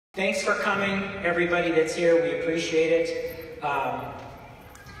Thanks for coming, everybody that's here. We appreciate it.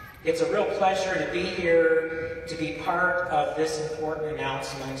 It's a real pleasure to be here, to be part of this important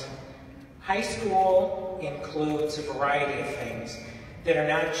announcement. High school includes a variety of things that are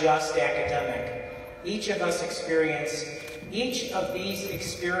not just academic. Each of us experience, each of these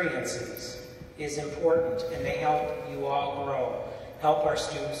experiences is important, and they help you all grow, help our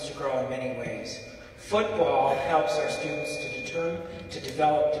students to grow in many ways. Football helps our students to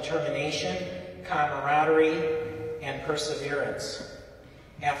develop determination, camaraderie, and perseverance.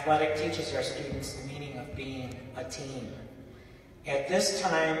 Athletic teaches our students the meaning of being a team. At this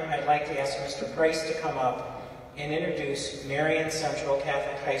time, I'd like to ask Mr. Price to come up and introduce Marian Central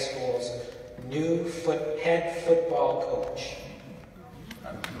Catholic High School's new head football coach.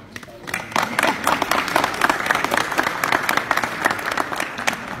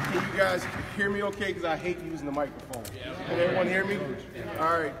 Can you guys hear me okay? Because I hate using the microphone. Can everyone hear me?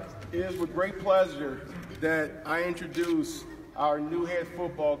 All right. It is with great pleasure that I introduce our new head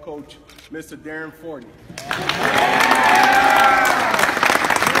football coach, Mr. Darren Fortin.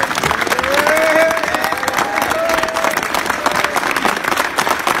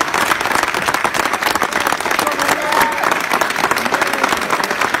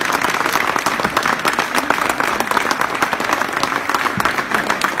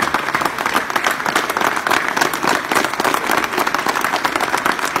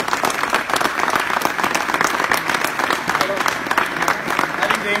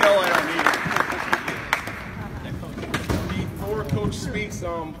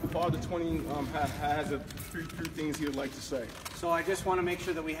 Father 20 has three things he would like to say. So I just want to make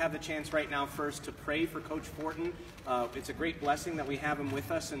sure that we have the chance right now first to pray for Coach Fortin. It's a great blessing that we have him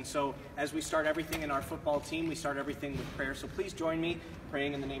with us, and so as we start everything in our football team, we start everything with prayer. So please join me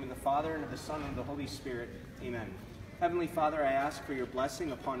praying in the name of the Father, and of the Son, and of the Holy Spirit. Amen. Heavenly Father, I ask for your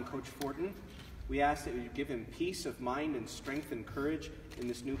blessing upon Coach Fortin. We ask that you give him peace of mind and strength and courage in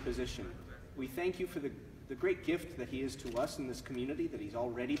this new position. We thank you for the great gift that he is to us in this community, that he's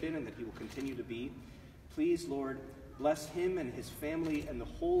already been and that he will continue to be. Please, Lord, bless him and his family and the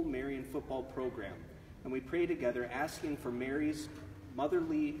whole Marian football program. And we pray together, asking for Mary's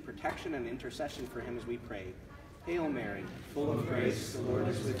motherly protection and intercession for him as we pray. Hail Mary, full of grace, the Lord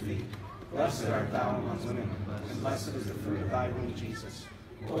is with thee. Blessed art thou among women, and blessed is the fruit of thy womb, Jesus.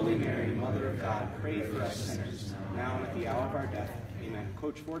 Holy Mary, Mother of God, pray for us sinners, now and at the hour of our death. Amen.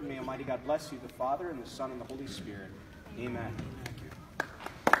 Coach Fortin, may Almighty God bless you, the Father, and the Son, and the Holy Spirit. Amen.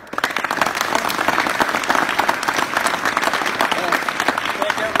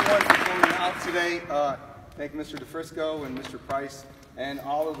 Thank everyone for coming out today. Thank Mr. DeFrisco and Mr. Price and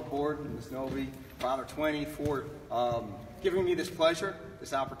all of the board, and Ms. Novi, Father 20, for giving me this pleasure,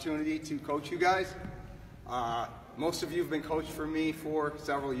 this opportunity to coach you guys. Most of you have been coached for me for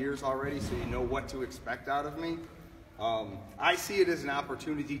several years already, so you know what to expect out of me. I see it as an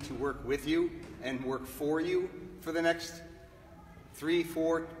opportunity to work with you and work for you for the next 3,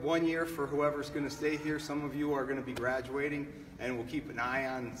 4, 1 year for whoever's going to stay here. Some of you are going to be graduating, and we'll keep an eye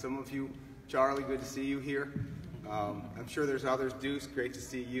on some of you. Charlie, good to see you here. I'm sure there's others. Deuce, great to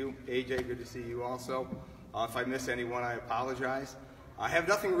see you. AJ, good to see you also. If I miss anyone, I apologize. I have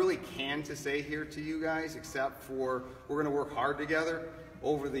nothing really to say here to you guys except for we're going to work hard together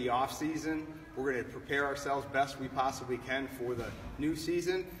over the off season. We're going to prepare ourselves best we possibly can for the new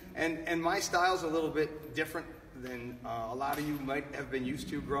season. And my style's a little bit different than a lot of you might have been used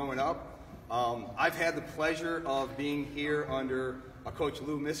to growing up. I've had the pleasure of being here under Coach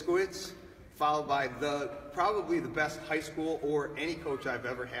Lou Miskowitz, followed by probably the best high school or any coach I've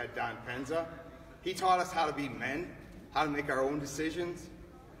ever had, Don Penza. He taught us how to be men, how to make our own decisions.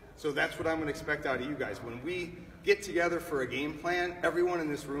 So that's what I'm going to expect out of you guys. When we get together for a game plan, everyone in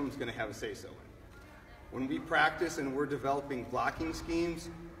this room is going to have a say-so in it. When we practice and we're developing blocking schemes,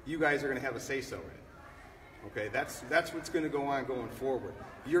 you guys are going to have a say-so in it. Okay, that's what's going to go on going forward.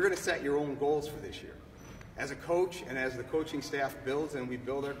 You're going to set your own goals for this year. As a coach and as the coaching staff builds and we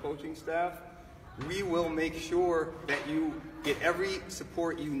build our coaching staff, we will make sure that you get every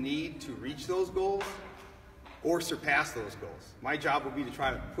support you need to reach those goals or surpass those goals. My job will be to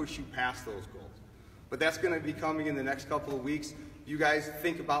try to push you past those goals. But that's going to be coming in the next couple of weeks. You guys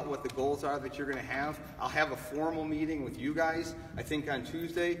think about what the goals are that you're going to have. I'll have a formal meeting with you guys, I think on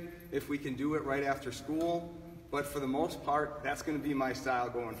Tuesday, if we can do it right after school. But for the most part, that's going to be my style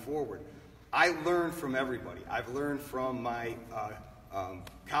going forward. I learn from everybody. I've learned from my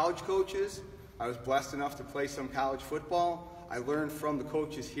college coaches. I was blessed enough to play some college football. I learned from the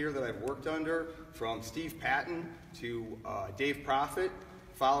coaches here that I've worked under, from Steve Patton to Dave Proffitt,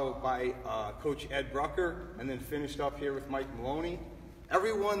 followed by Coach Ed Brucker, and then finished up here with Mike Maloney.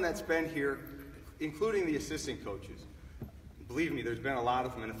 everyone that's been here, including the assistant coaches. Believe me, there's been a lot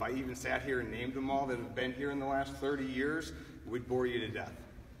of them, and if I even sat here and named them all that have been here in the last 30 years, we'd bore you to death,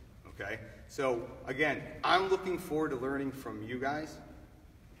 okay? So, again, I'm looking forward to learning from you guys.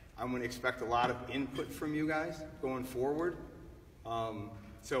 I'm going to expect a lot of input from you guys going forward.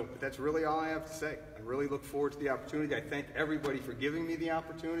 So that's really all I have to say. I really look forward to the opportunity. I thank everybody for giving me the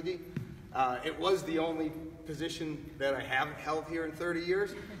opportunity. It was the only position that I haven't held here in 30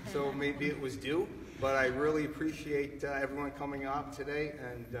 years, so maybe it was due. But I really appreciate everyone coming out today,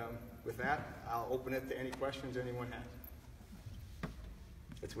 and with that, I'll open it to any questions anyone has.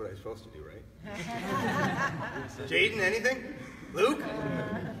 That's what I'm supposed to do, right? Jaden, anything? Luke?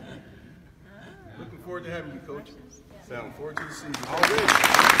 Looking forward to having you, Coach. So, Looking forward to the season. all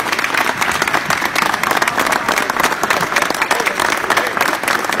good.